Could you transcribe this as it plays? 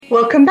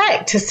Welcome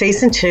back to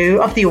Season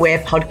 2 of the Aware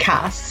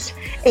podcast.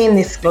 In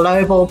this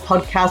global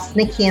podcast,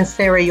 Nikki and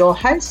Sarah, your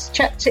hosts,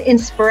 chat to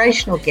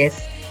inspirational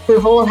guests who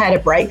have all had a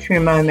breakthrough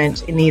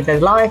moment in either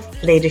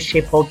life,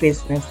 leadership or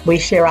business. We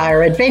share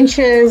our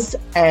adventures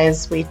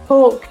as we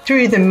talk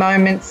through the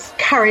moments,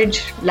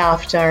 courage,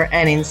 laughter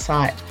and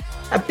insight.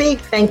 A big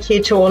thank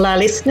you to all our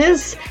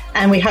listeners,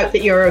 and we hope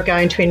that you're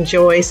going to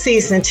enjoy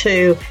Season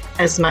 2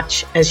 as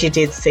much as you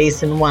did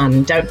Season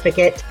 1. Don't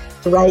forget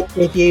to rate,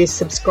 review,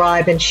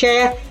 subscribe and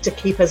share to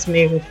keep us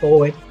moving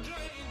forward.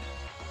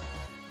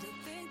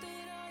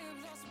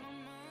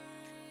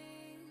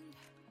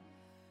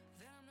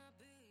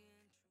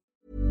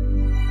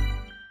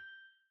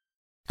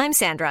 I'm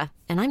Sandra,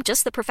 and I'm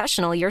just the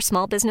professional your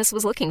small business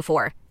was looking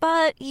for.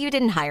 But you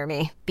didn't hire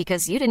me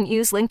because you didn't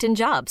use LinkedIn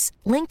Jobs.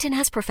 LinkedIn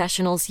has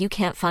professionals you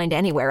can't find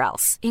anywhere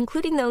else,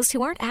 including those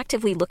who aren't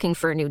actively looking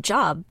for a new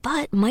job,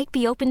 but might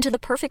be open to the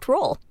perfect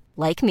role,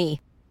 like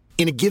me.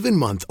 In a given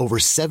month, over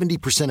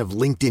 70% of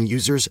LinkedIn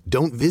users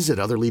don't visit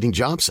other leading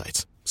job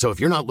sites. So if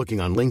you're not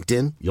looking on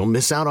LinkedIn, you'll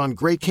miss out on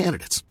great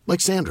candidates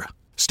like Sandra.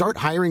 Start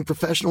hiring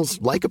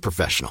professionals like a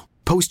professional.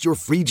 Post your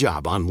free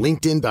job on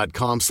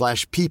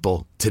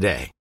linkedin.com/people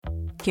today.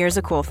 Here's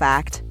a cool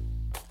fact.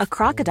 A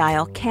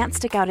crocodile can't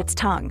stick out its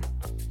tongue.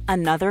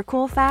 Another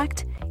cool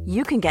fact,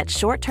 you can get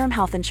short-term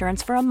health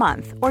insurance for a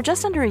month or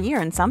just under a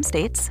year in some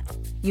states.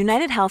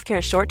 United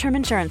Healthcare short-term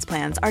insurance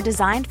plans are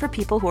designed for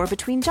people who are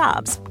between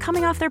jobs,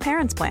 coming off their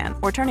parents' plan,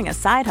 or turning a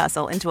side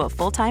hustle into a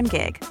full-time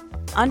gig.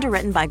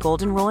 Underwritten by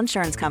Golden Rule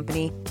Insurance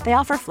Company, they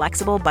offer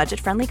flexible,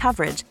 budget-friendly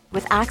coverage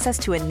with access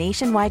to a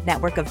nationwide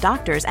network of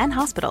doctors and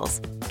hospitals.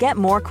 Get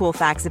more cool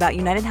facts about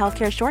United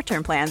Healthcare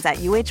short-term plans at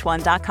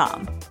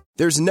uh1.com.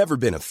 There's never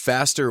been a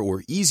faster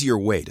or easier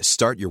way to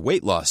start your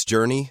weight loss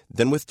journey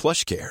than with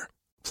PlushCare.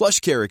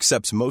 PlushCare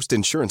accepts most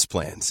insurance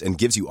plans and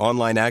gives you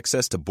online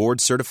access to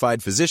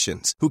board-certified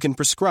physicians who can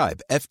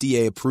prescribe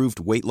FDA-approved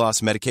weight loss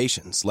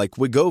medications like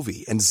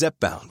Wegovy and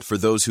Zepbound for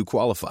those who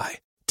qualify.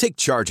 Take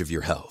charge of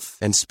your health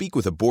and speak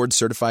with a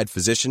board-certified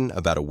physician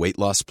about a weight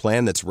loss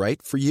plan that's right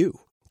for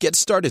you. Get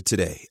started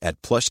today at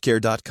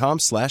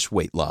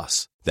plushcare.com/weight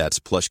loss. That's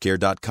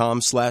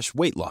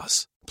plushcare.com/weight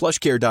loss.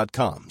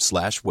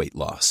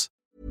 plushcare.com/weight-loss.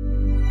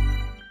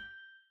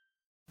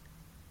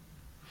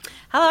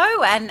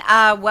 Hello and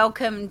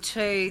welcome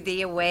to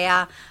the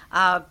Aware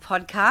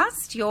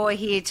podcast. You're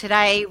here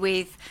today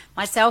with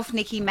myself,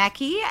 Nikki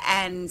Mackie,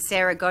 and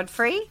Sarah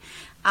Godfrey.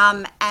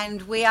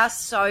 And we are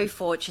so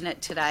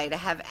fortunate today to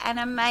have an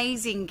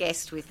amazing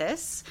guest with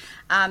us,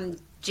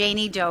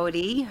 Jeannie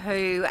Doherty,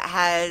 who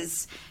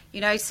has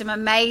some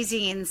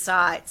amazing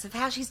insights of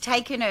how she's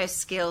taken her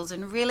skills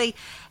and really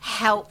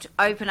helped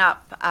open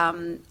up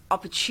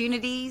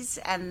opportunities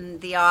and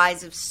the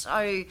eyes of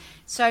so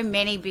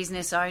many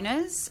business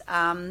owners,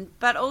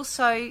 but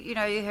also,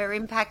 her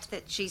impact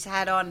that she's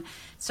had on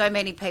so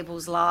many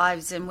people's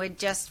lives. And we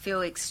just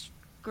feel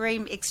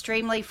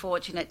extremely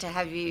fortunate to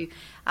have you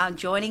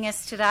joining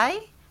us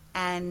today.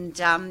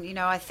 And,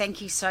 I thank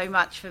you so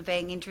much for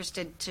being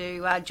interested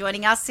to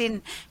joining us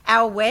in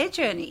our Aware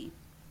journey.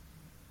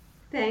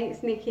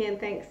 Thanks, Nikki, and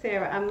thanks,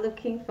 Sarah. I'm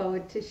looking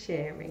forward to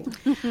sharing.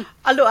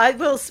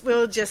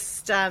 We'll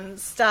just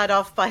start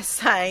off by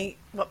saying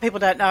what people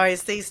don't know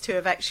is these two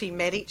have actually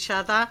met each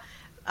other.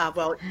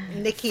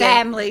 Nikki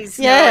families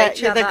know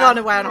each other. They've gone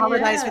away on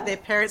holidays with their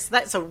parents.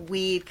 That's a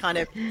weird kind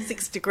of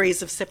 6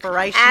 degrees of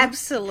separation.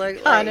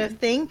 Absolutely. Kind of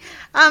thing.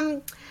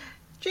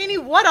 Jeannie,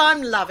 what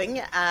I'm loving,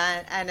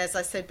 and as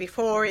I said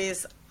before,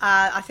 is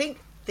I think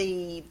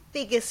the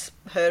biggest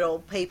hurdle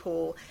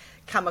people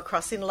come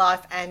across in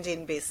life and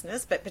in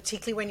business, but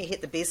particularly when you hit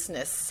the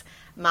business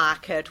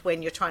market,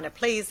 when you're trying to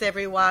please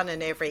everyone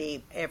and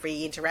every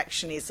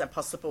interaction is a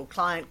possible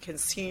client,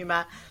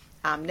 consumer,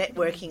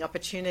 networking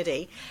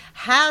opportunity.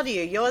 How do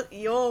you,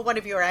 your one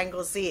of your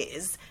angles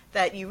is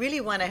that you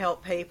really want to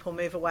help people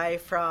move away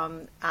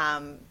from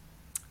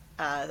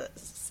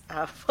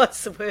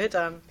what's the word?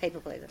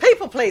 People pleasing.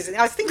 People pleasing.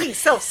 I was thinking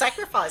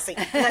self-sacrificing.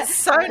 That's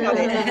so not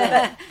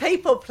it.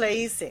 People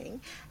pleasing.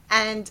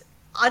 And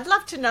I'd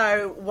love to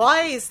know,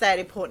 why is that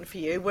important for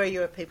you? Were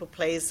you a people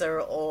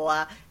pleaser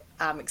or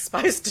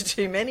exposed to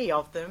too many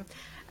of them?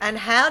 And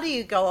how do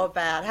you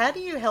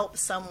help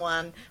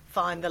someone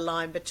find the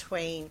line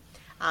between,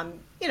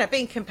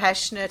 being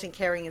compassionate and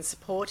caring and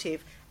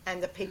supportive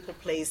and the people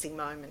pleasing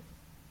moment?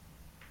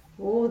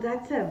 Oh,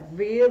 that's a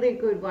really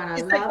good one.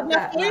 I love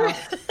that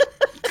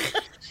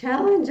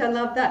challenge. I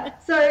love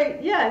that.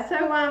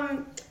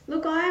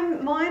 Look,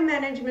 my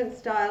management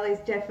style is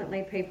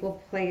definitely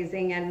people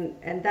pleasing,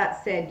 and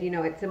that said,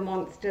 it's a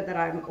monster that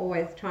I'm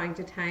always trying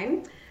to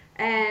tame,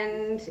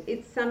 and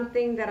it's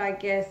something that I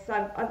guess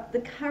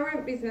the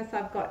current business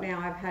I've got now,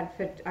 I've had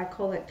for, I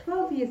call it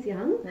 12 years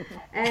young,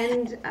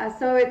 and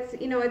so it's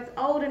it's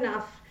old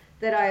enough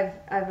that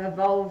I've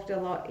evolved a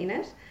lot in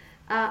it,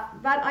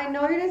 but I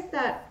noticed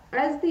that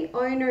as the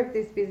owner of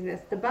this business,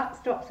 the buck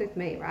stops with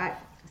me, right?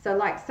 So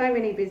like so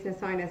many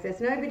business owners,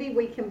 there's nobody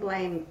we can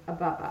blame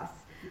above us.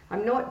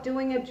 I'm not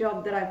doing a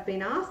job that I've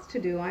been asked to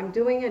do. I'm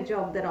doing a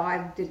job that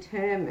I've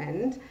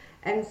determined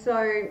And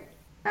so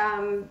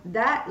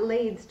that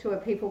leads to a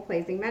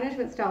people-pleasing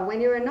management style. When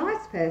you're a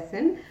nice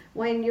person,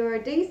 when you're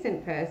a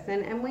decent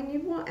person, and when you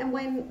want, and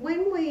when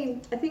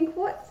we, I think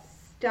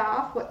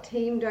what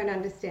team don't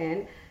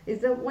understand is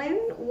that when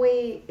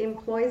we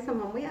employ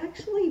someone, we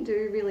actually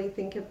do really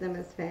think of them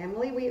as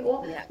family.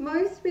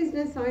 Most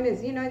business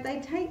owners, you know, they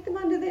take them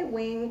under their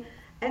wing,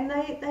 and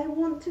they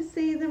want to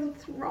see them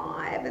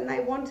thrive, and they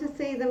want to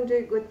see them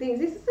do good things.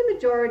 This is the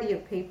majority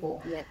of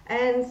people. Yep.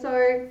 And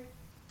so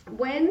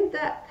when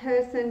that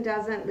person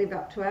doesn't live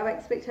up to our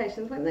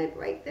expectations, when they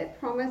break their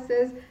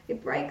promises,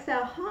 it breaks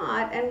our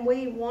heart, and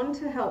we want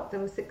to help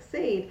them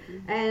succeed.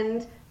 Mm-hmm.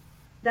 And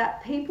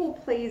that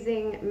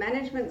people-pleasing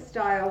management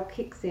style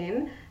kicks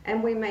in,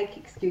 and we make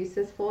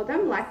excuses for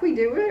them, like we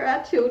do with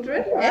our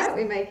children, right? Yes.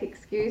 We make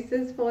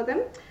excuses for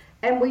them,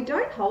 and we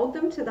don't hold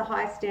them to the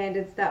high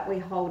standards that we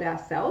hold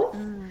ourselves.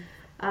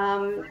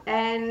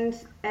 And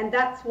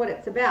that's what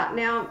it's about.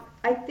 Now,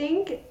 I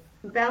think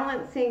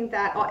balancing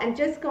that, and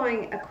just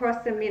going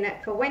across a minute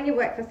for when you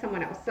work for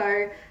someone else.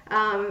 So,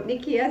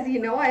 Nikki, as you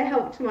know, I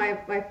helped my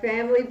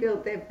family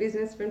build their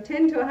business from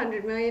 10 to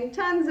 100 million,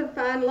 tons of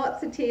fun,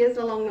 lots of tears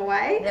along the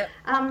way. Yep.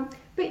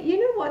 But you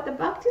know what? The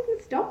buck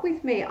didn't stop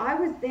with me. I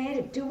was there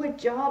to do a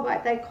job.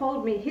 They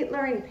called me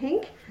Hitler in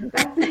pink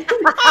back then.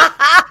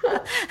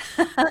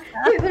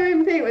 Hitler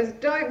in pink was,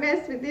 don't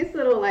mess with this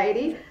little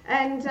lady.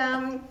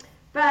 And,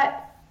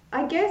 but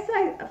I guess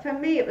for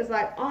me, it was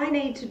like, I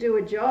need to do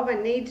a job. I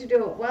need to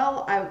do it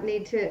well.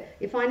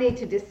 If I need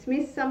to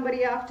dismiss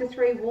somebody after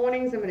 3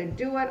 warnings, I'm going to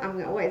do it.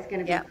 I'm always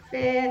going to be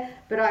fair.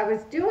 But I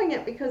was doing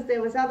it because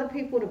there was other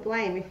people to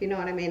blame, if you know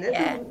what I mean.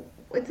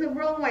 It's a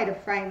wrong way to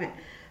frame it.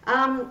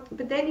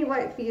 But then you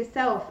work for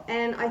yourself.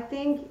 And I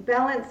think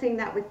balancing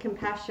that with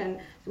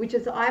compassion, which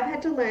is I've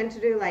had to learn to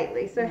do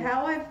lately. So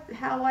how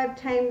I've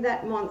tamed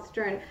that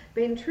monster and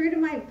been true to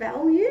my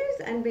values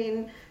and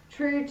been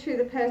true to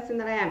the person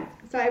that I am.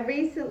 So I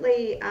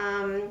recently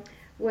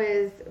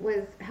was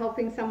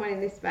helping someone in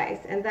this space,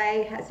 and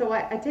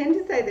I tend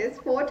to say there's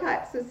 4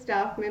 types of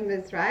staff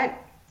members, right?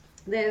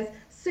 There's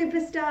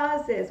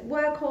superstars, there's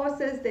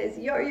workhorses, there's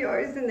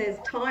yo-yos, and there's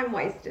time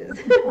wasters.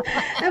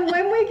 And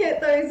when we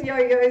get those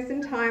yo-yos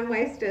and time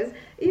wasters,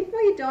 if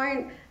we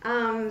don't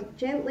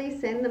gently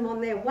send them on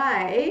their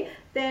way,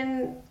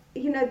 then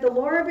you know, the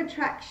law of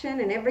attraction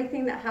and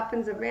everything that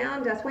happens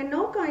around us, we're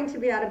not going to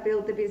be able to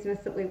build the business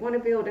that we want to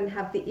build and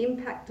have the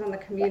impact on the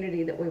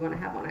community that we want to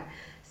have on it.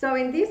 So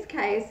in this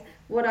case,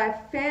 what I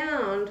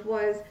found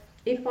was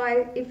if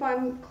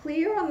I'm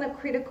clear on the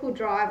critical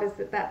drivers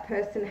that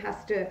person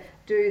has to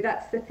do,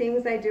 that's the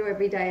things they do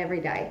every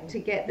day to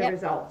get the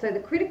result. So the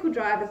critical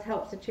drivers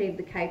helps achieve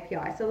the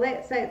KPI. So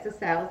let's say it's a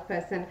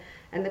salesperson,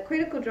 and the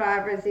critical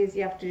drivers is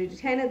you have to do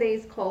 10 of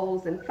these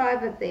calls and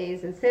 5 of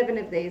these and 7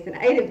 of these and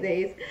 8 of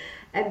these,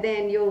 and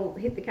then you'll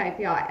hit the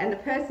KPI. And the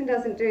person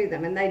doesn't do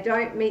them, and they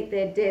don't meet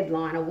their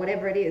deadline or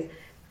whatever it is.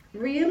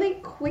 Really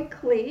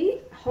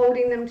quickly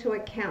holding them to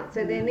account.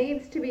 So there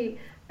needs to be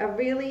a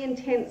really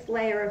intense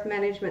layer of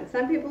management.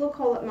 Some people will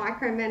call it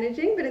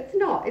micromanaging, but it's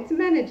not. It's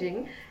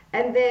managing.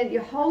 And then you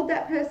hold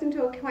that person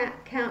to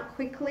account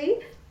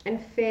quickly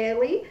and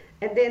fairly,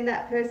 and then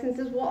that person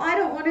says, well, I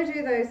don't want to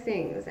do those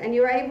things. And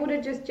you're able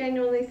to just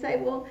genuinely say,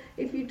 well,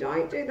 if you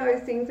don't do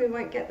those things, we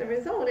won't get the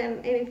result.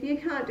 And if you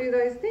can't do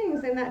those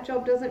things, then that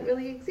job doesn't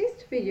really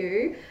exist for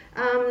you.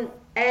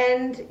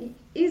 And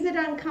is it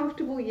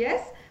uncomfortable?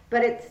 Yes,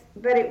 but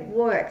it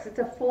works. It's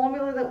a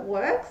formula that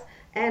works.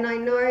 And I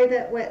know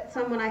that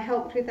someone I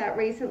helped with that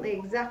recently,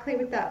 exactly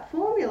with that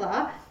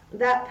formula,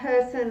 that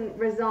person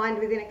resigned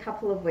within a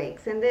couple of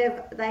weeks, and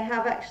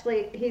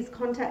he's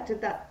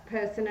contacted that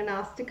person and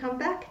asked to come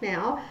back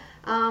now.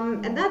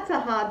 And that's a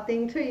hard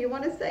thing too. You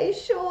want to say,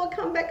 sure,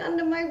 come back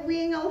under my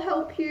wing, I'll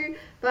help you.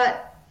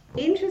 But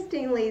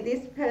interestingly,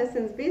 this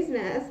person's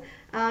business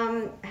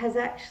has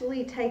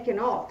actually taken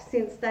off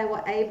since they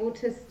were able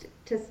to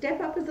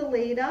step up as a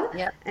leader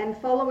and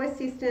follow a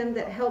system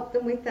that helped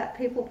them with that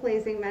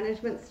people-pleasing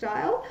management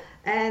style,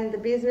 and the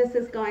business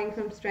is going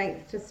from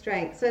strength to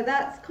strength. So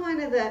that's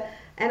kind of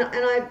and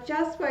I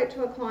just spoke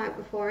to a client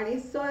before, and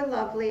he's so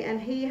lovely, and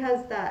he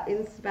has that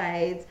in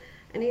spades.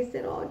 And he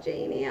said, oh,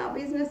 Jeannie, our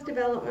business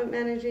development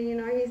manager, you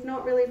know, he's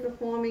not really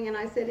performing. And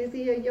I said, is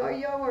he a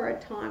yo-yo or a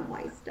time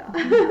waster?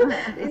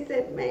 He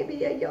said,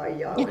 maybe a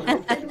yo-yo. And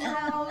I said,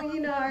 well,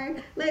 you know,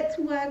 let's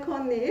work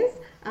on this.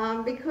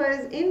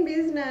 Because in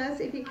business,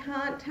 if you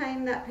can't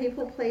tame that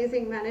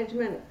people-pleasing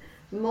management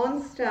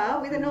monster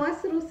with a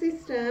nice little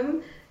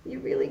system, you're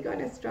really going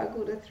to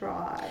struggle to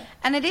thrive.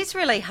 And it is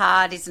really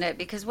hard, isn't it?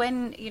 Because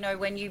when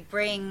you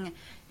bring,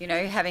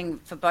 having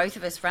for both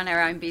of us run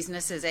our own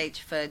businesses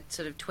each for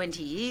sort of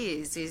 20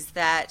 years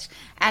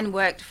and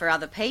worked for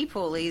other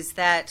people, is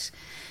that,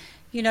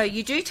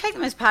 you do take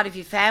them as part of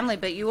your family,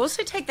 but you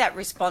also take that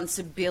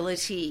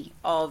responsibility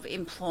of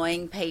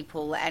employing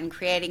people and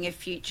creating a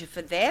future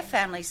for their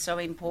family so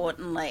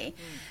importantly.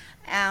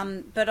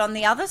 But on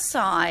the other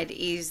side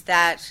is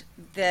that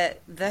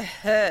the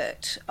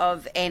hurt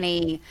of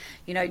any,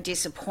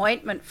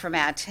 disappointment from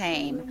our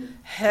team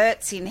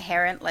hurts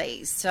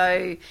inherently.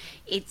 So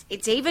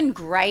it's even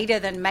greater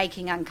than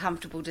making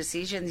uncomfortable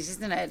decisions,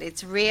 isn't it?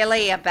 It's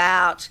really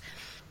about,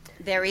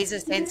 there is a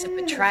sense of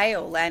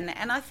betrayal.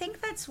 And I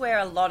think that's where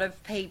a lot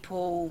of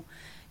people,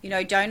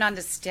 don't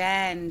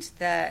understand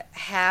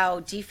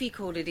how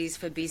difficult it is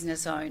for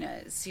business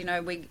owners.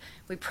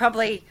 We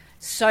probably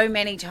so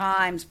many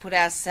times put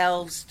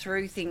ourselves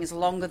through things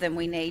longer than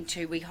we need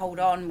to. We hold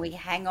on, we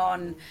hang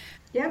on,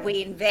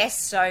 we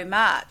invest so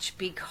much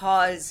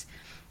because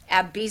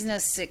our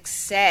business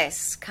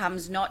success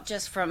comes not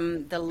just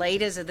from the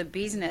leaders of the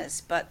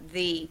business, but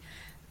the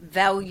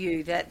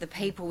value that the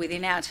people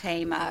within our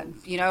team are,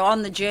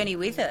 on the journey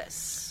with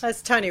us.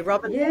 As Tony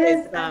Robbins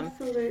Yes, says,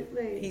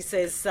 absolutely. he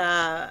says,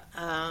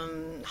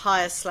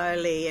 hire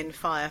slowly and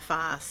fire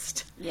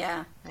fast.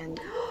 Yeah. And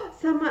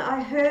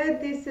I heard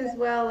this as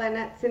well, and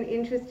it's an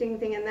interesting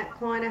thing, and that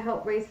client I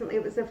helped recently,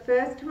 it was the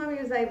first time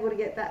he was able to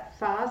get that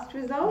fast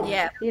result,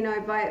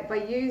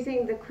 by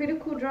using the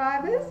critical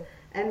drivers.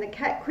 And the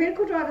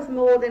critical drivers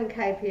more than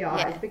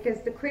KPIs, because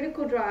the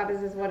critical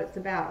drivers is what it's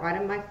about, right?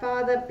 And my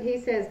father,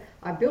 he says,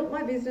 I built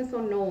my business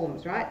on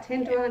norms, right?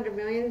 10 to 100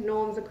 million,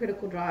 norms are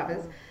critical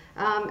drivers.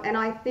 And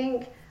I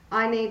think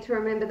I need to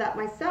remember that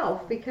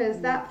myself,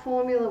 because that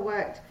formula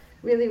worked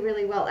really,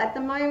 really well. At the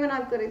moment,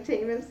 I've got a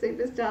team of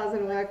superstars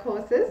and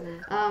workhorses.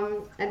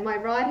 And my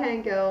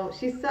right-hand girl,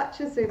 she's such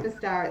a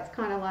superstar. It's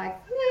kind of like,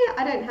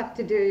 I don't have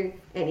to do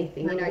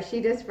anything.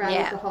 She just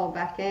runs the whole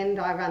back end.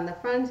 I run the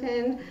front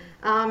end.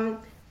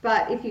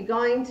 But if you're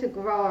going to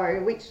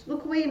grow, which,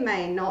 look, we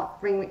may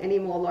not bring any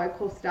more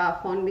local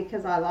staff on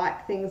because I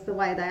like things the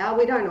way they are.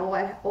 We don't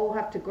all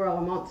have to grow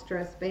a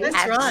monstrous beast.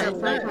 That's right.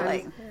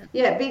 Absolutely.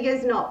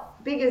 Bigger's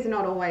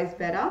not always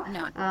better.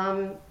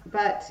 No.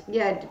 But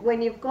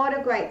when you've got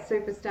a great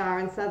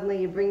superstar and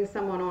suddenly you bring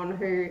someone on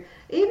who,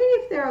 even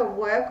if they're a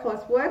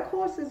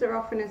workhorses are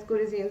often as good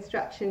as the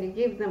instruction you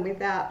give them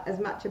without as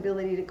much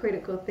ability to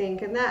critical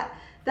think, and that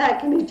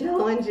can be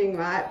challenging,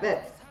 right?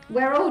 But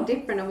we're all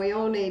different and we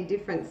all need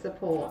different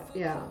support.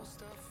 Yeah.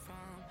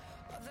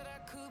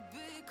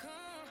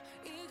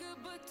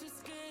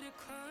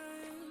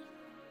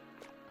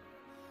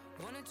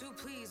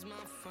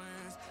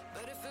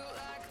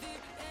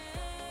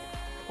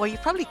 Well, you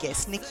probably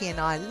guessed, Nikki and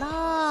I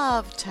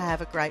love to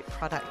have a great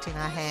product in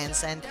our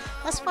hands, and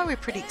that's why we're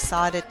pretty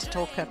excited to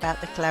talk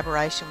about the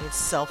collaboration with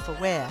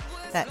Self-Aware.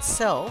 That's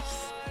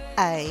Self,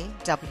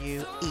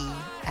 AWEAR.com,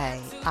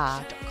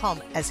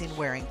 as in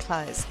wearing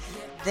clothes.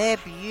 They're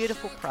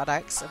beautiful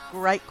products of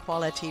great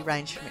quality,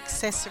 range from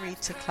accessory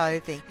to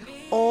clothing,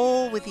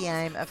 all with the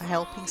aim of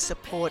helping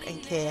support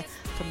and care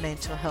for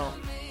mental health.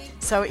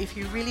 So if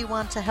you really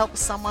want to help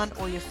someone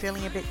or you're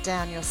feeling a bit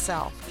down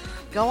yourself,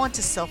 go on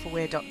to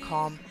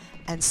selfaware.com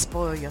and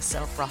spoil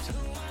yourself rotten.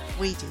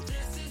 We did.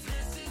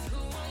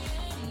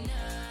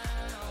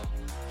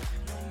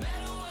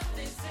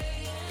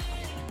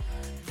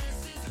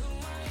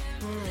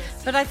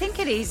 But I think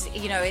it is,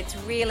 it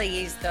really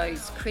is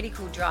those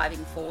critical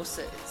driving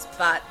forces,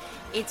 but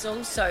it's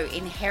also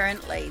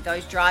inherently,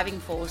 those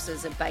driving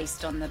forces are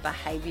based on the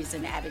behaviours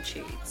and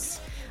attitudes.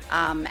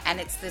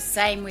 And it's the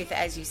same with,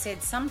 as you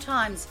said,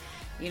 sometimes,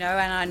 and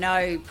I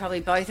know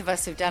probably both of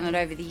us have done it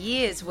over the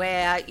years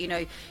where,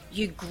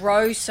 you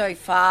grow so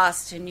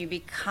fast and you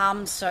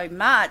become so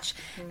much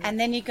and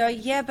then you go,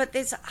 but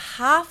there's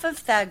half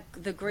of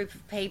the group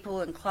of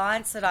people and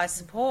clients that I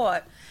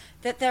support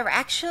that they're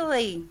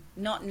actually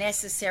not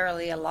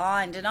necessarily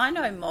aligned. And I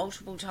know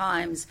multiple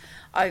times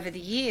over the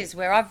years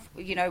where I've,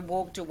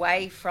 walked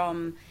away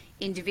from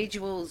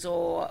individuals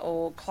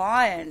or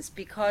clients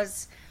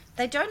because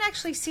they don't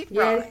actually sit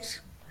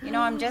right.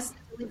 I'm just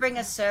delivering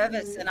a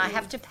service and I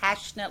have to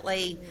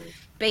passionately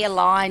be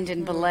aligned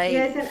and believe.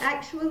 Yes, and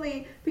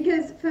actually,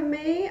 because for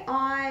me,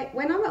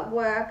 when I'm at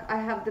work, I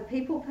have the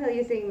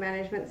people-pleasing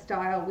management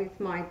style with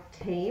my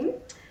team.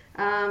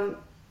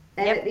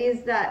 And it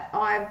is that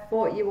I've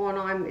brought you on,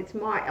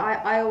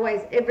 I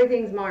always,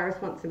 everything's my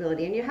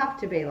responsibility, and you have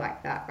to be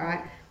like that,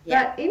 right?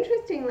 But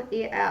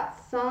interestingly,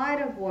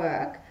 outside of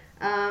work,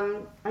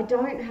 I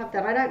don't have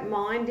that. I don't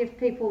mind if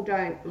people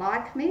don't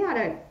like me.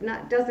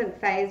 It doesn't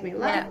faze me.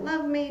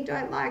 Love me,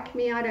 don't like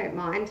me, I don't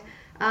mind.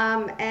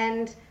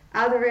 And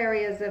other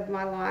areas of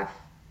my life,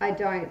 I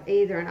don't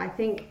either. And I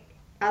think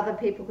other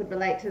people could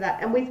relate to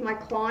that. And with my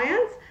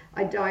clients,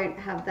 I don't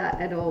have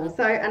that at all.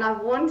 So, and I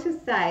want to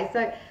say,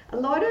 a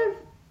lot of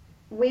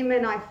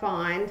women I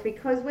find,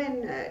 because we're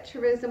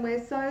nurturers and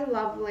we're so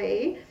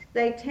lovely,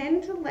 they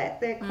tend to let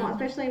their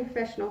clients, especially in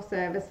professional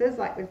services,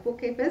 like with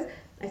bookkeepers,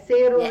 I see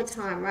it all the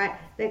time, right?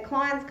 Their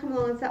clients come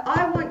along and say,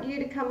 I want you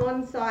to come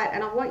on site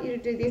and I want you to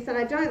do this and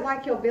I don't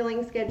like your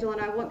billing schedule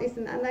and I want this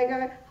and that. And they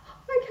go,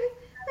 okay,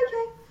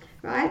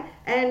 right?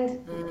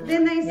 And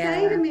then they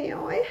say to me,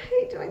 I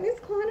hate doing this,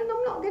 client, and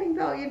I'm not getting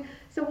valued.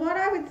 So what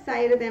I would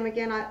say to them,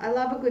 again, I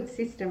love a good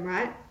system,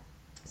 right?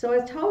 So I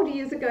was told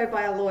years ago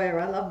by a lawyer,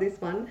 I love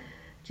this one,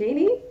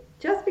 Jeannie,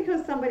 just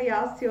because somebody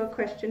asks you a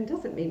question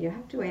doesn't mean you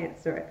have to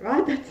answer it,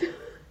 right?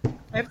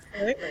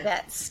 Absolutely.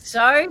 That's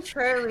so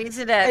true,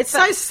 isn't it? It's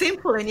so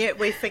simple, and yet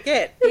we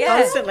forget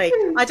constantly.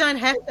 I don't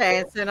have to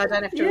answer, and I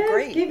don't have to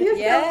agree. Give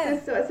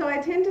yourself this. So I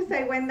tend to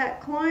say, when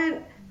that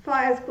client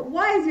fires,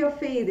 why is your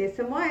fee this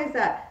and why is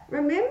that?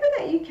 Remember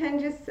that you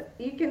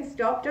can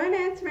stop. Don't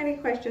answer any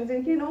questions,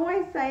 and you can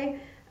always say,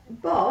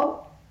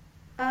 Bob,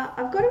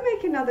 I've got to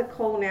make another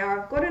call now.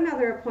 I've got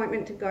another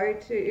appointment to go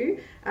to.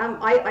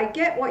 I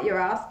get what you're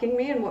asking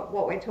me and what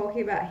we're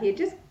talking about here.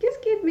 Just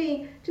give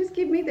me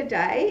the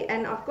day,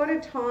 and I've got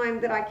a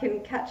time that I can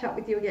catch up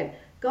with you again.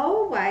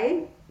 Go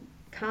away,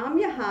 calm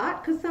your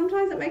heart, because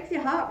sometimes it makes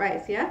your heart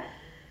race. Yeah,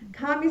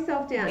 calm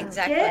yourself down.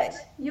 Exactly.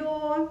 Get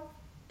your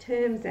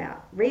terms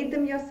out. Read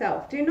them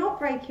yourself. Do not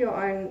break your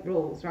own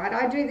rules. Right?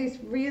 I do this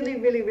really,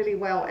 really, really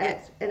well,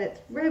 and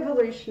it's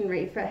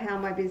revolutionary for how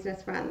my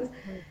business runs.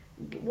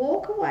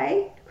 Walk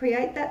away,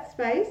 create that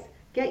space,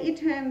 get your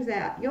terms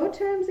out. Your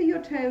terms are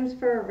your terms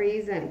for a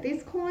reason.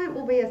 This client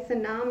will be a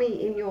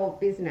tsunami in your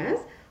business,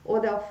 or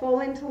they'll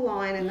fall into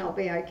line and they'll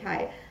be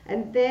okay.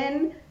 And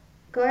then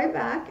go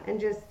back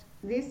and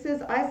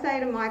I say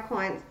to my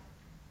clients,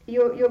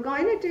 you're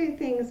going to do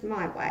things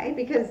my way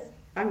because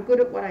I'm good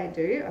at what I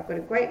do. I've got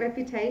a great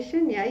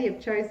reputation. Yeah, you've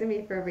chosen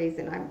me for a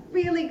reason. I'm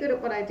really good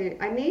at what I do.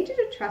 I need you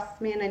to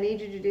trust me, and I need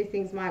you to do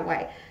things my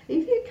way.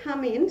 If you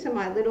come into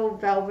my little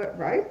velvet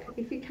rope,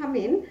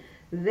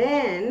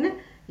 then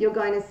you're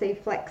going to see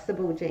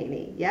flexible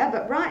Jeannie. Yeah,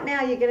 but right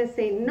now you're going to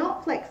see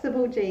not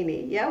flexible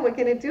Jeannie. Yeah, we're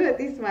going to do it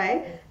this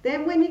way.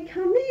 Then when you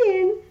come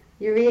in,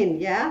 you're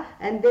in. Yeah,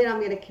 and then I'm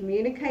going to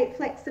communicate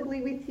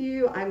flexibly with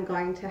you. I'm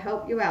going to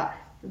help you out.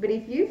 But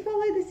if you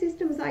follow the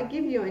systems I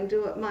give you and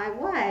do it my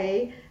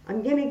way,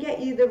 I'm going to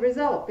get you the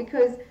result,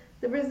 because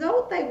the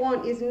result they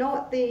want is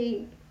not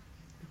the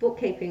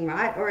bookkeeping,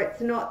 right? Or it's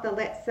not the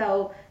let's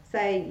sell,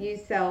 say you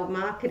sell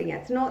marketing.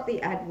 It's not the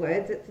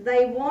AdWords.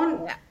 They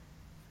want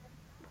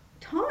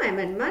time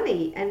and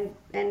money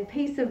and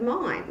peace of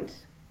mind.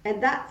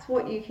 And that's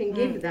what you can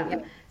give them.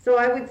 Yep. So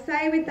I would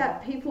say with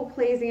that people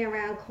pleasing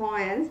around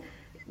clients,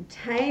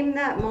 tame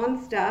that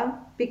monster,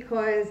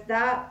 because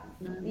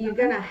you're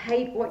going to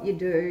hate what you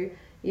do.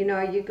 You know,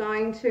 you're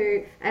going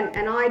to,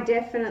 and I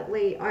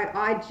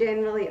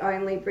generally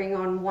only bring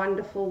on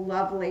wonderful,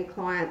 lovely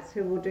clients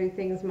who will do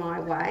things my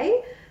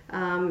way.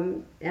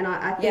 And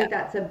I think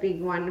that's a big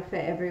one for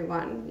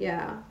everyone.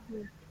 Yeah.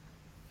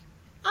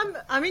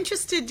 I'm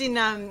interested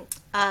in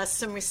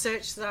some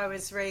research that I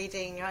was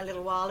reading a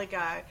little while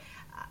ago,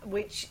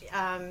 which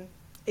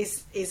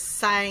is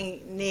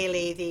saying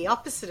nearly the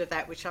opposite of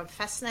that, which I'm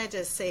fascinated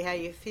to see how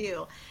you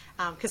feel,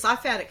 because I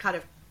found it kind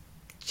of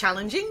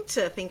challenging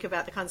to think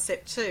about the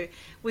concept too,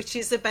 which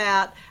is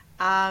about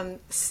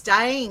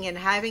staying and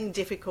having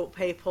difficult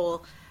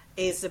people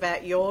is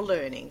about your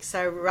learning.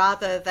 So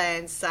rather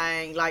than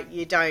saying like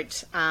you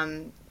don't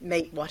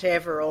meet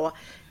whatever or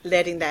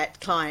letting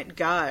that client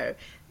go,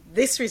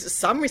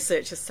 some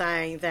research is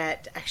saying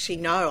that actually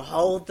no,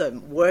 hold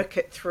them, work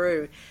it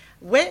through.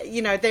 Where,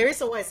 you know, there is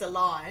always a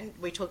line.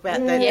 We talk about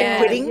the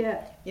quitting,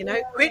 you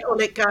know, quit or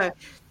let go.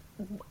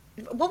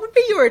 What would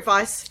be your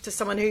advice to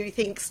someone who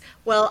thinks,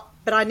 well,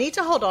 but I need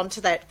to hold on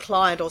to that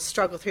client or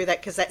struggle through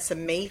that because that's a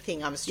me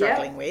thing I'm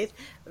struggling with,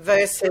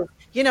 versus,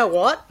 you know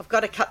what, I've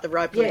got to cut the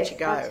rope and let you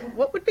go.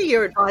 What would be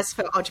your advice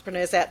for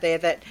entrepreneurs out there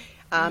that,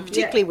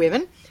 particularly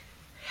women,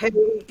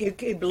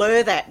 who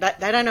blur that,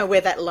 they don't know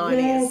where that line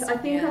is? Yes, I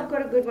think I've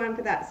got a good one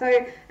for that.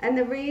 So, and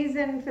the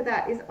reason for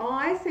that is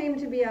I seem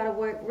to be able to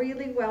work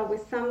really well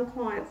with some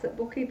clients that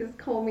bookkeepers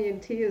call me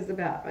in tears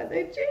about. Right?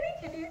 They, Jenny,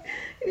 can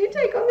you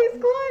take on this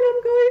client?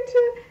 I'm going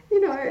to,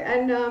 you know,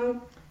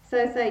 and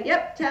so say,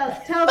 yep,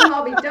 tell them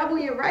I'll be double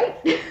your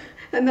rate.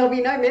 And there'll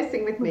be no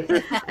messing with me.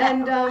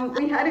 And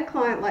we had a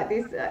client like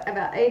this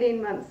about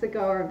 18 months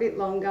ago or a bit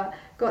longer,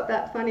 got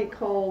that funny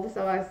call.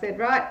 So I said,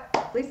 right,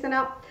 listen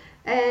up.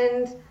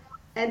 And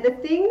the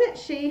thing that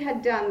she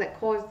had done that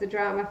caused the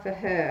drama for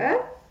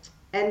her,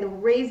 and the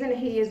reason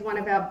he is one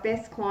of our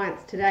best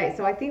clients today.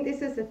 So I think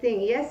this is the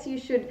thing. Yes, you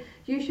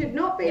should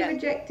not be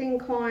rejecting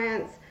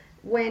clients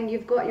when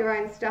you've got your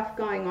own stuff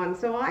going on.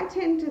 So I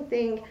tend to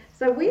think,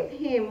 so with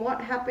him, what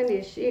happened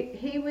is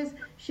she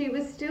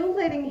was still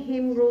letting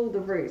him rule the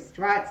roost,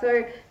 right?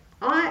 So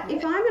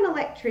if I'm an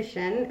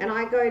electrician and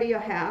I go to your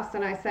house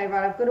and I say,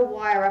 right, I've got to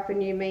wire up a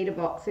new meter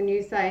box, and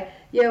you say,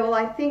 yeah, well,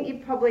 I think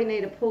you probably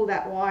need to pull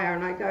that wire,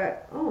 and I go,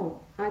 oh,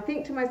 I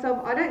think to myself,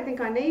 I don't think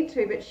I need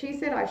to, but she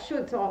said I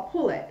should, so I'll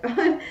pull it.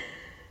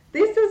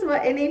 This is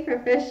what any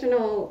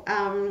professional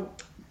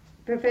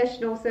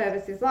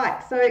service is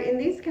like. So in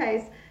this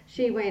case,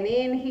 she went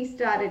in, he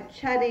started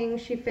chatting,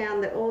 she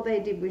found that all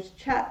they did was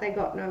chat, they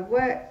got no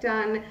work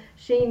done,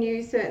 she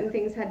knew certain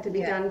things had to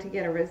be done to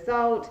get a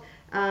result,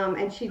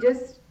 and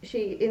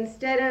she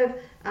instead of,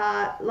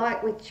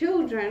 like with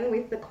children,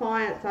 with the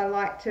clients, I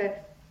like to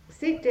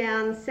sit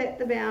down, set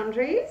the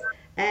boundaries,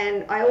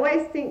 and I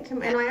always think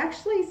and I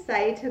actually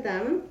say to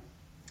them,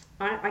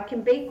 I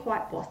can be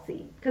quite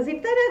bossy, because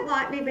if they don't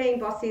like me being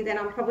bossy, then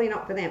I'm probably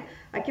not for them.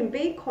 I can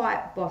be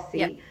quite bossy.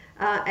 Yep.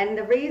 And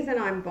the reason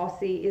I'm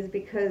bossy is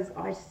because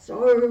I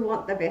so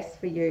want the best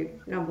for you,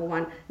 number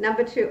one.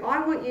 Number two,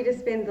 I want you to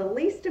spend the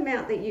least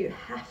amount that you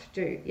have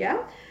to,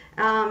 yeah?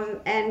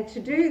 And to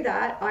do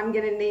that, I'm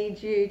going to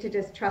need you to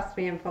just trust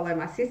me and follow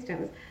my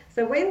systems.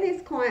 So when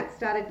this client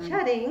started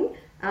chatting,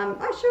 I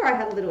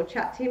had a little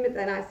chat to him, but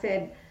then I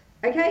said,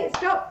 okay,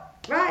 stop.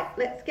 Right,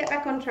 let's get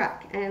back on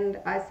track. And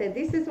I said,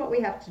 this is what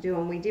we have to do,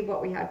 and we did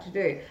what we had to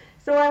do.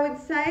 So I would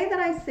say that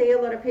I see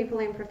a lot of people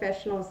in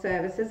professional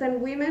services,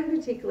 and women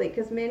particularly,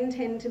 because men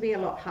tend to be a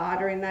lot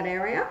harder in that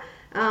area.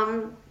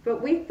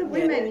 But with the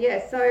women,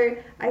 so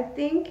I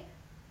think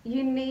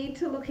you need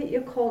to look at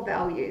your core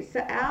values. So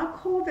our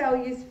core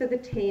values for the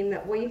team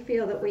that we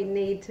feel that we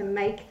need to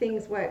make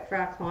things work for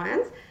our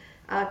clients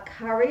are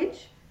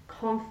courage,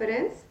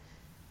 confidence,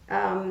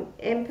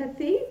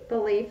 empathy,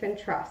 belief, and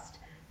trust.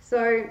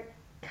 So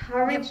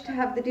courage to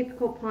have the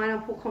difficult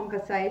pineapple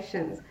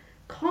conversations,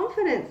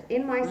 confidence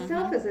in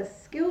myself as a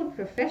skilled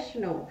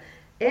professional,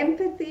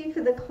 empathy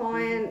for the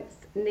client's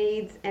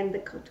needs and the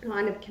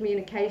kind of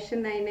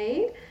communication they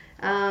need,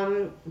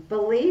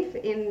 belief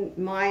in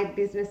my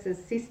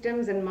business's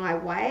systems and my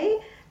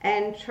way,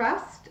 and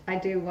trust. I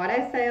do what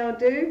I say I'll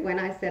do when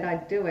I said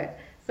I'd do it.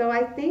 So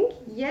I think,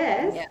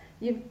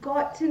 you've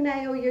got to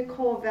nail your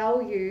core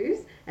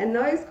values, and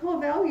those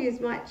core values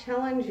might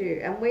challenge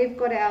you. And we've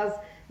got ours,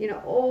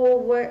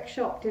 all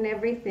workshopped and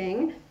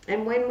everything.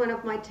 And when one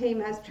of my team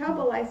has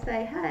trouble, I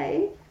say,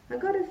 hey, I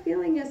got a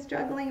feeling you're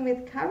struggling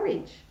with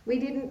courage. We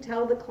didn't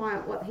tell the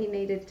client what he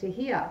needed to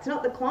hear. It's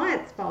not the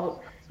client's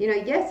fault.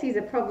 Yes, he's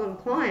a problem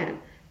client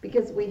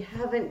because we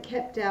haven't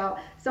kept our...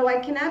 So I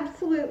can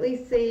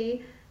absolutely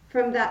see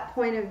from that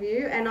point of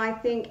view, and I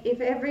think if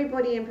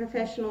everybody in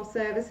professional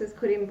services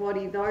could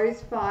embody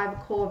those 5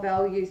 core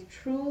values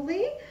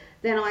truly,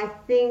 then I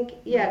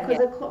think,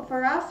 because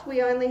for us,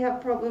 we only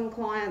have problem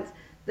clients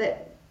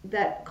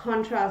that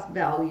contrast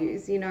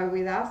values,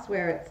 with us,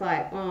 where it's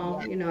like,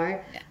 and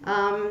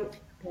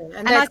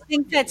I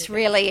think that's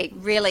really,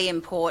 really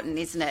important,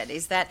 isn't it?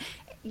 Is that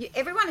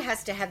everyone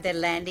has to have their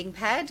landing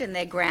pad and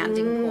their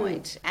grounding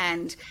point,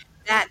 and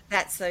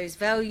that's those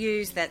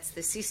values, that's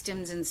the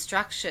systems and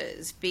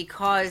structures,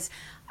 because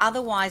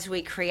otherwise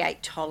we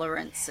create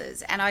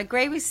tolerances. And I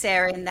agree with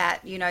Sarah in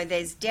that,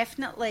 there's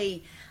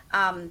definitely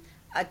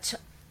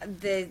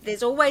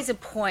there's always a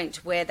point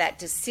where that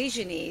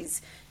decision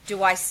is,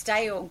 do I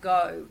stay or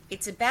go?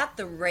 It's about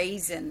the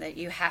reason that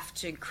you have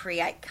to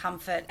create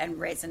comfort and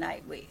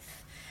resonate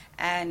with.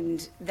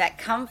 And that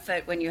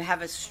comfort, when you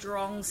have a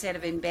strong set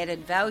of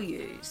embedded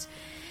values,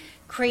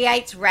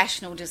 creates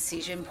rational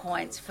decision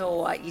points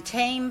for your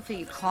team, for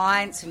your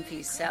clients, and for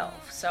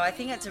yourself. So I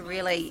think it's a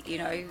really,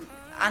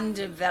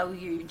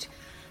 undervalued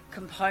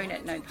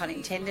component, no pun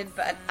intended,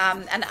 but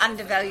an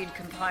undervalued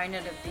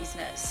component of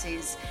business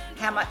is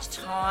how much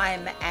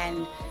time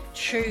and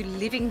true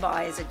living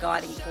by as a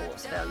guiding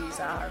force values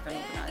are of an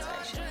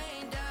organisation.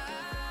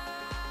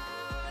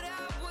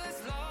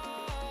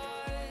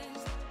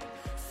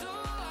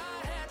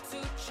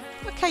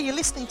 Okay, you're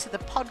listening to the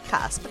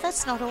podcast, but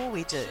that's not all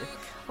we do.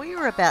 We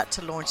are about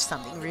to launch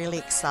something really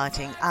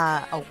exciting,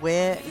 our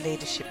Aware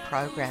Leadership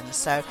Program.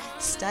 So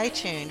stay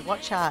tuned,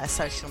 watch our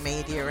social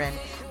media,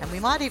 and we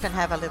might even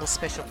have a little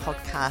special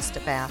podcast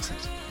about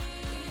it.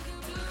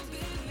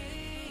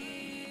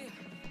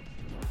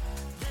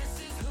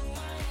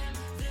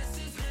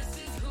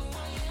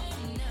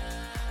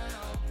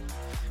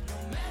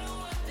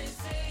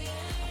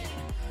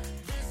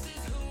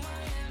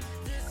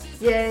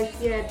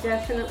 Yes,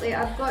 definitely.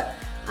 I've got,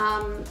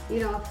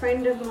 a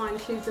friend of mine,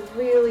 she's a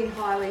really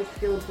highly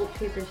skilled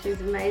bookkeeper. She's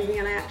amazing,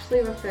 and I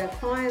actually refer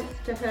clients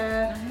to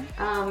her.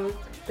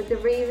 But the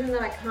reason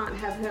that I can't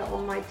have her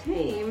on my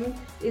team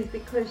is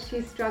because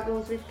she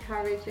struggles with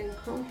courage and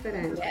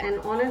confidence. Yeah. And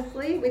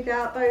honestly,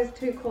 without those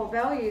 2 core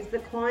values, the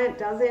client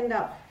does end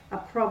up a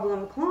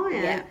problem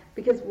client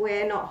because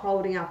we're not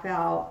holding up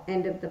our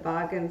end of the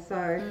bargain. So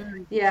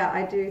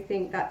I do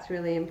think that's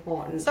really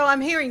important. So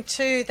I'm hearing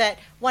too that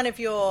one of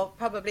your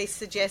probably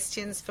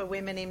suggestions for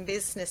women in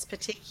business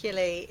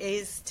particularly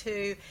is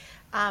to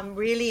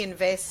really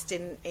invest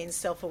in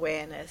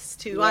self-awareness,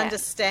 to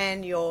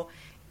understand your,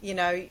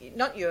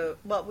 not your,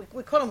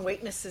 we call them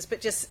weaknesses,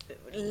 but just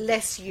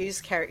less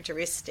used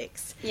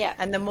characteristics. Yeah.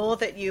 And the more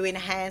that you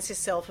enhance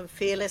yourself and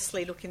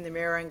fearlessly look in the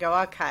mirror and go,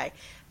 okay,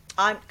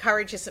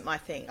 courage isn't my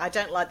thing. I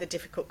don't like the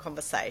difficult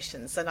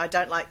conversations, and I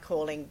don't like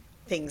calling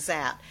things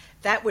out.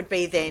 That would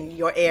be then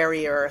your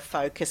area of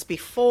focus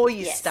before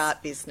you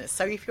start business.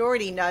 So if you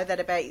already know that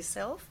about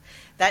yourself,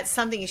 that's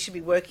something you should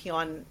be working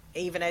on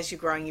even as you're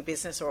growing your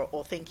business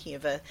or thinking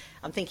of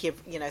I'm thinking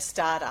of,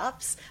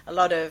 startups. A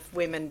lot of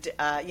women,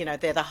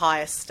 they're the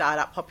highest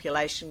startup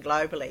population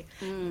globally.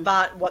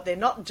 But what they're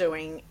not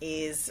doing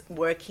is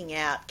working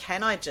out,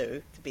 can I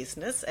do the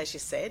business, as you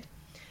said?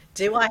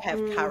 Do I have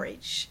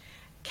courage?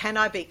 Can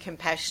I be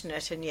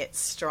compassionate and yet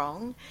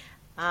strong?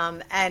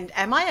 And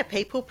am I a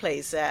people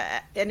pleaser?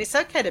 And it's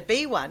okay to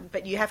be one,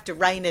 but you have to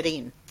rein it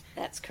in.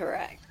 That's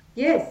correct.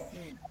 Yes.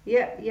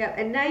 Yeah.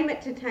 And name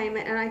it to tame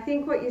it. And I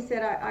think what you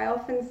said, I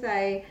often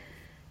say,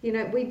 you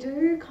know, we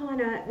don't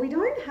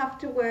have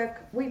to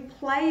work, we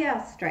play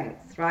our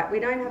strengths, right? We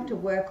don't have to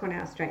work on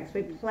our strengths.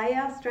 We play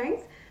our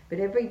strengths, but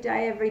every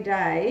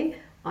day,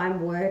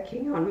 I'm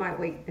working on my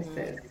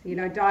weaknesses. You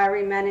know,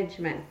 diary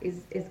management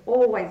is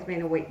always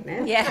been a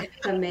weakness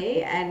for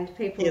me, and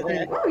people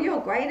think, oh,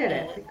 you're great at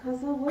it,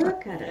 because I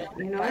work at it,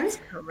 you know? That's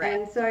correct.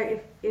 And so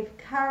if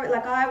courage,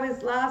 like I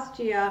was last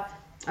year,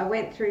 I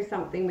went through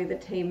something with a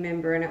team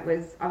member, and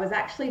I was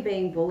actually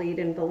being bullied,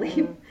 and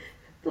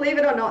believe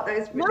it or not,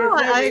 I've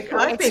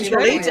been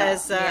bullied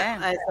as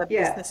a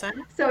business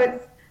owner. So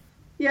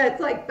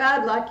it's like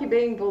bad luck, you're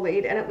being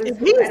bullied, and it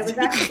was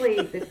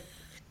actually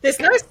there's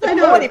no I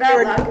know,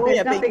 bad luck.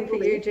 There's nothing for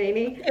you,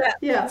 Jeannie.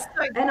 Yeah. So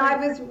and I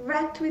was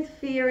racked with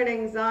fear and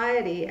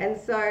anxiety. And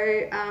so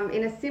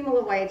in a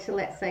similar way to,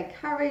 let's say,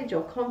 courage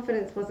or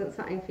confidence wasn't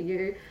something for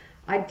you,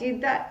 I did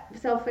that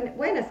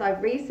self-awareness. I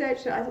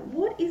researched it. I thought,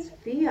 what is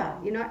fear?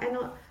 You know, and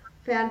I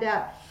found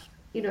out,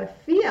 you know,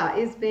 fear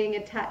is being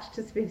attached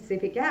to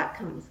specific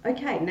outcomes.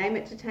 Okay, name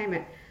it to tame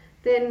it.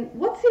 Then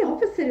what's the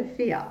opposite of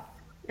fear?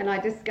 And I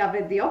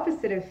discovered the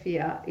opposite of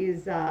fear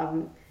is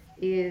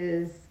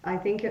I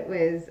think it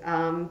was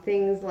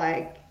things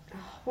like,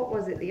 what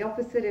was it? The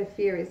opposite of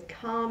fear is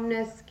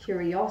calmness,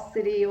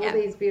 curiosity, all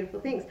these beautiful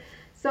things.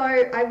 So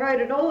I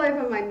wrote it all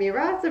over my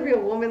mirror. It's a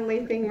real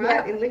womanly thing,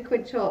 right? In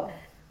liquid chalk.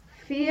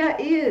 Fear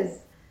is,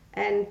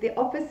 and the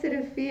opposite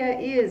of fear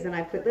is, and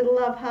I put little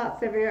love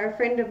hearts everywhere. A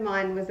friend of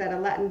mine was at a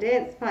Latin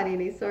dance party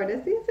and he saw it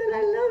and he said,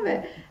 I love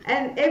it.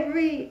 And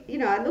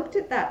I looked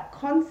at that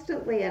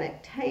constantly, and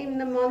it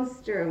tamed the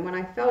monster, and when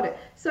I felt it.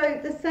 So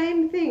the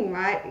same thing,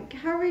 right?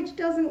 Courage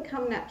doesn't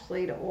come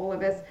naturally to all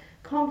of us.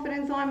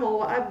 Confidence,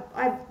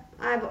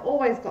 I've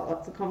always got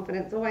lots of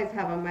confidence, always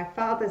have. I'm my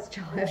father's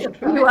child,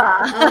 right? You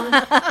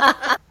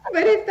are.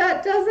 But if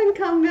that doesn't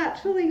come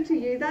naturally to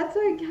you, that's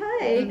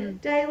okay.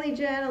 Daily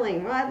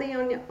journaling, write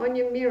on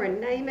your mirror,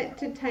 name it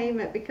to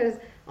tame it, because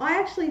I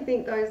actually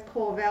think those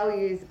core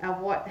values are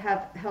what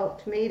have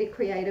helped me to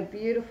create a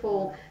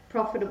beautiful,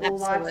 profitable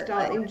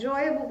lifestyle,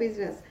 enjoyable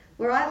business,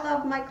 where I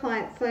love my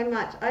clients so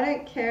much. I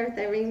don't care if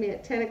they ring me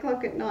at 10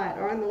 o'clock at night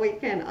or on the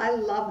weekend. I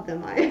love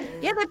them.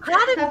 They're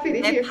part of happy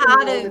to hear part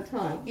from them of, all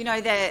the time. You know,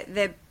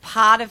 they're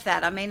part of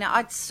that. I mean,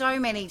 so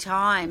many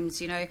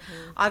times, you know,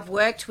 I've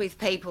worked with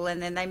people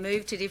and then they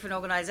move to different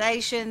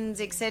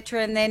organisations,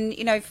 etc. And then,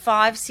 you know,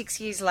 5-6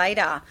 years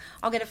later,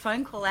 I'll get a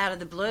phone call out of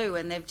the blue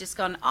and they've just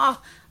gone,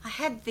 oh, I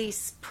had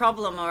this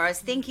problem, or I was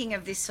thinking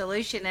of this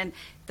solution, and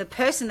the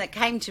person that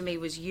came to me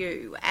was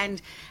you.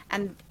 And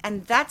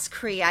that's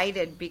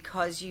created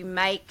because you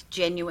make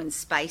genuine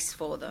space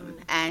for them.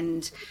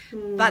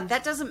 But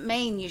that doesn't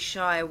mean you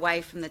shy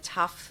away from the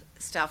tough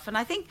stuff. And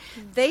I think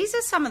these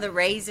are some of the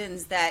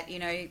reasons that, you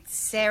know,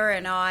 Sarah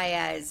and I,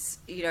 as,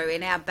 you know,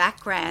 in our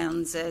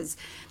backgrounds as,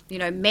 you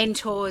know,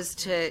 mentors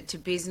to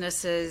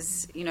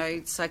businesses, you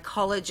know,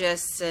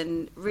 psychologists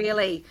and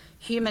really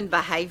human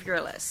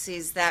behaviouralists,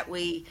 is that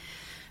we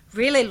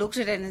really looked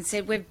at it and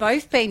said, we've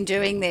both been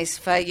doing this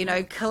for, you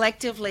know,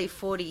 collectively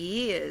 40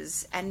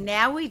 years. And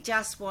now we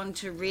just want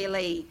to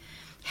really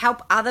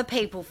help other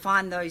people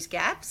find those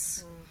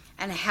gaps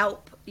and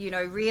help, you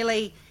know,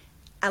 really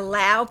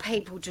allow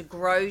people to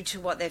grow to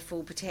what their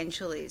full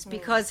potential is.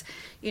 Because,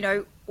 you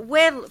know,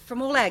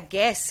 from all our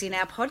guests in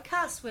our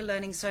podcast, we're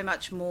learning so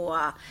much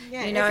more.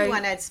 Yeah, you know,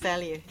 everyone adds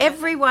value.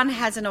 Everyone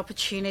has an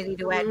opportunity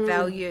to add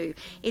value.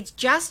 It's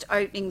just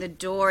opening the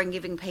door and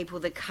giving people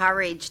the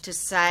courage to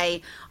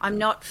say, I'm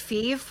not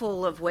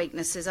fearful of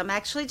weaknesses. I'm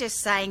actually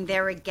just saying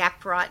there a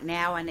gap right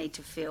now I need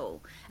to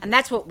fill. And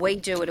that's what we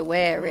do at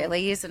Aware,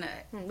 really, isn't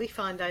it? We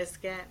find those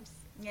gaps.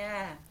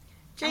 Yeah.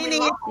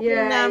 Jeannie,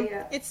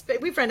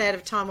 we've run out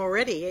of time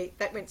already.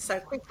 That went so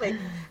quickly.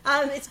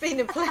 It's been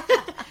a pleasure.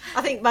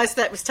 I think most of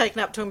that was taken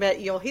up talking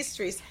about your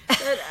histories.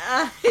 But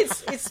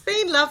it's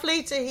been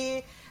lovely to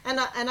hear, and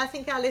I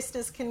think our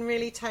listeners can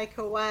really take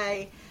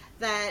away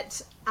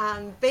that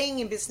being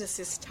in business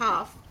is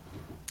tough.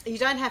 You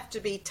don't have to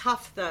be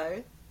tough,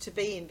 though, to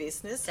be in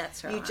business.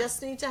 That's right. You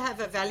just need to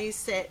have a value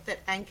set that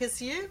anchors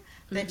you,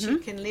 that you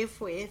can live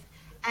with,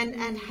 and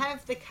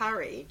have the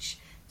courage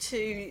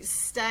to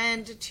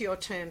stand to your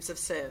terms of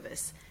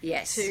service.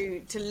 Yes.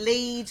 To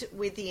lead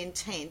with the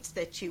intent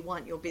that you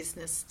want your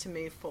business to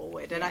move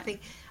forward. And I think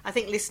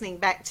listening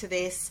back to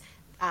this,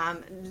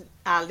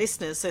 our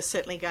listeners are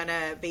certainly going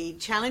to be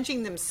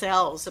challenging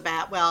themselves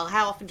about, well,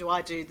 how often do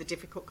I do the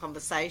difficult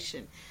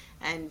conversation?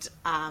 And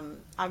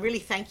I really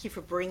thank you for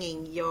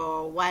bringing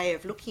your way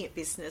of looking at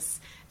business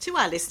to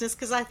our listeners,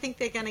 because I think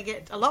they're going to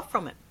get a lot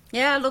from it.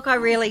 Yeah, look, I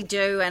really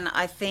do. And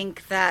I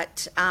think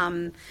that,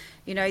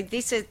 you know,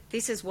 this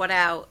is what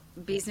our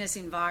business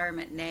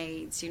environment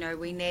needs. You know,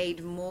 we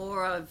need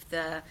more of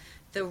the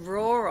the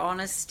raw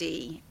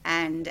honesty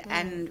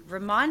and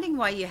reminding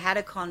why you had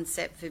a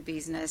concept for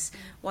business,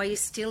 why you're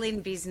still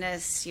in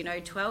business,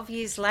 12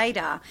 years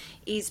later,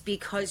 is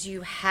because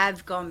you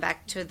have gone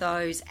back to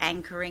those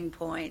anchoring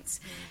points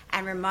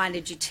and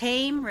reminded your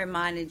team,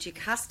 reminded your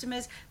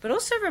customers, but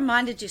also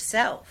reminded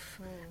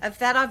yourself of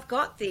that I've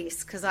got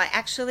this, because I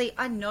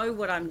know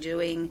what I'm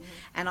doing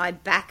and I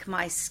back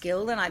my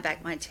skill and I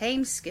back my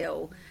team's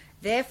skill.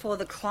 Therefore,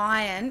 the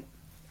client,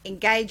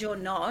 engage or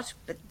not,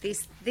 but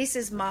this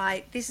is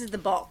the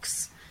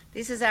box.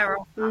 This is our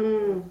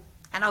offer.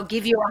 And I'll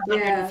give you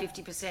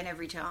 150%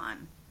 every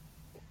time.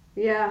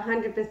 Yeah,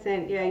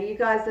 100%. Yeah, you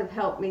guys have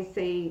helped me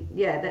see,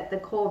 that the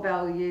core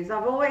values,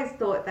 I've always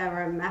thought they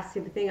were a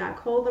massive thing. I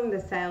call them the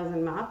sales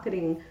and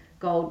marketing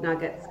gold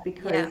nuggets,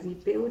 because you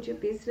build your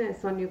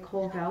business on your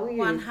core values.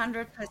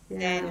 100%.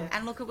 Yeah.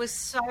 And look, it was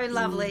so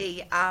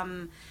lovely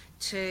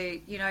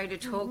to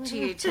talk to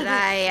you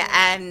today.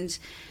 And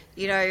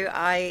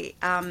I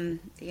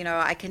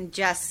can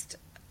just,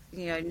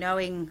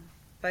 knowing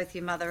both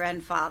your mother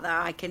and father,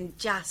 I can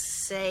just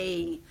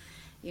see,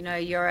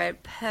 you're a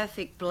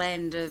perfect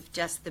blend of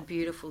just the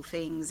beautiful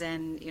things.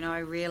 And,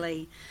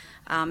 really,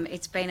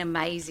 it's been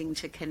amazing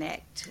to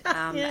connect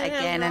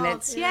again. And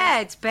it's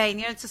been,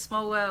 it's a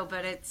small world,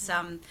 but it's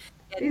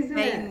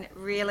been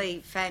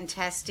really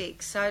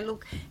fantastic. So,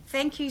 look,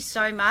 thank you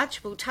so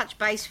much. We'll touch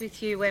base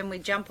with you when we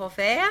jump off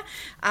air.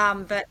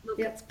 But, look,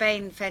 it's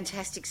been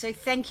fantastic. So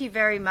thank you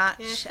very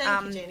much,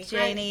 thank you,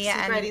 Jeannie.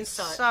 And great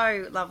insight.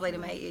 So lovely to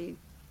meet you.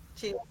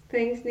 Cheers.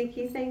 Thanks,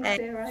 Nikki. Thanks,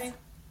 Sarah.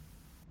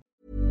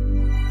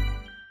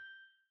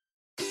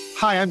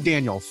 Hi, I'm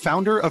Daniel,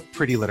 founder of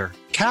Pretty Litter.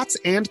 Cats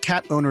and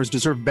cat owners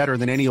deserve better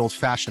than any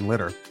old-fashioned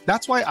litter.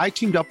 That's why I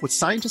teamed up with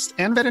scientists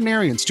and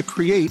veterinarians to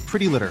create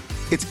Pretty Litter.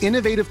 Its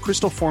innovative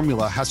crystal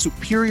formula has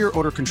superior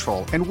odor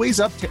control and weighs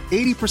up to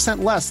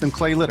 80% less than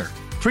clay litter.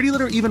 Pretty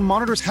Litter even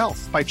monitors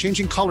health by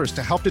changing colors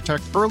to help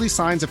detect early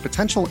signs of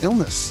potential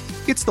illness.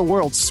 It's the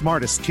world's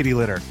smartest kitty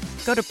litter.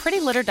 Go to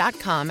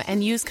prettylitter.com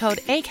and use code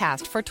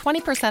ACAST for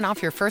 20%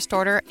 off your first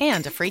order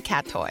and a free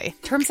cat toy.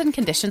 Terms and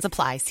conditions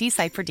apply. See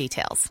site for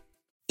details.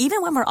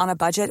 Even when we're on a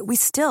budget, we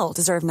still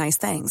deserve nice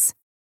things.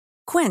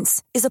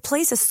 Quince is a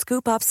place to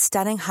scoop up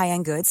stunning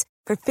high-end goods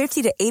for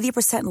 50 to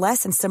 80%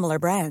 less than similar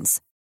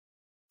brands.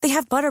 They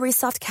have buttery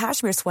soft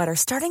cashmere sweaters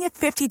starting at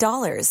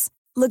 $50,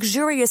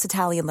 luxurious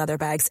Italian leather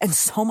bags, and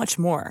so much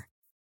more.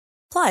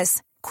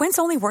 Plus, Quince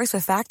only works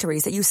with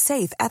factories that use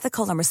safe,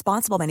 ethical, and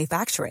responsible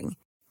manufacturing.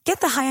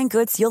 Get the high-end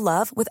goods you'll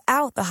love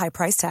without the high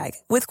price tag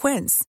with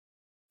Quince.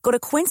 Go to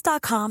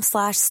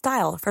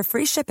quince.com/style for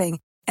free shipping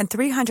and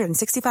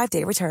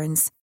 365-day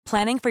returns.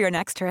 Planning for your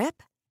next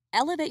trip?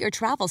 Elevate your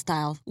travel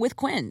style with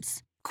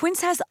Quince.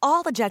 Quince has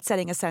all the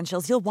jet-setting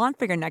essentials you'll want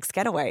for your next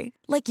getaway,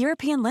 like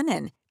European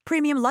linen,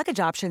 premium luggage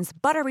options,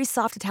 buttery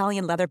soft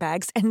Italian leather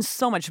bags, and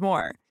so much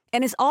more.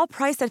 And is all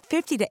priced at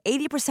 50 to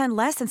 80%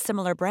 less than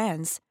similar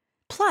brands.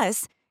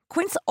 Plus,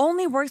 Quince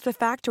only works with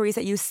factories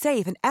that use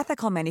safe and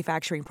ethical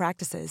manufacturing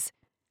practices.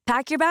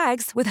 Pack your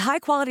bags with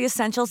high-quality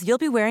essentials you'll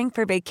be wearing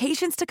for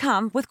vacations to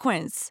come with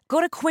Quince.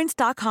 Go to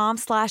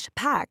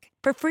quince.com/pack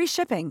for free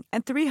shipping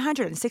and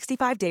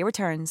 365-day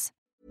returns.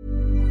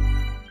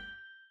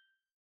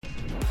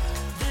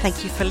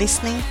 Thank you for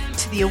listening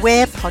to the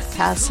Aware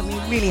podcast, and we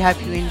really hope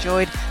you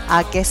enjoyed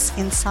our guest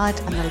insight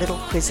and the little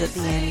quiz at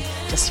the end,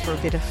 just for a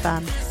bit of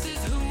fun.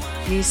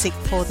 Music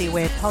for the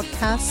Aware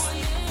podcast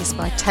is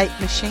by Tape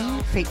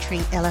Machine,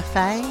 featuring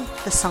LFA.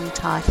 The song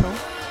title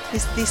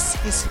is This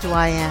Is Who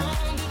I Am.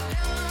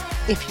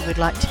 If you would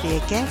like to be a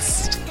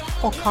guest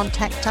or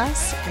contact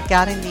us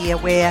regarding the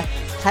Aware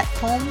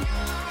platform,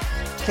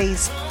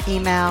 please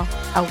email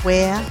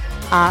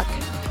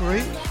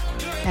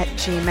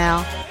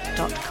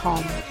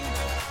awarearcgroup@gmail.com.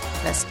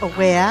 That's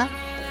aware,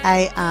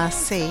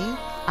 A-R-C,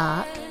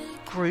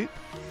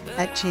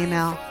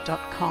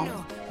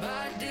 arcgroup@gmail.com.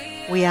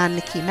 We are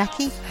Nikki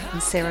Mackey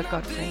and Sarah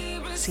Godfrey.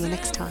 See you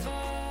next time.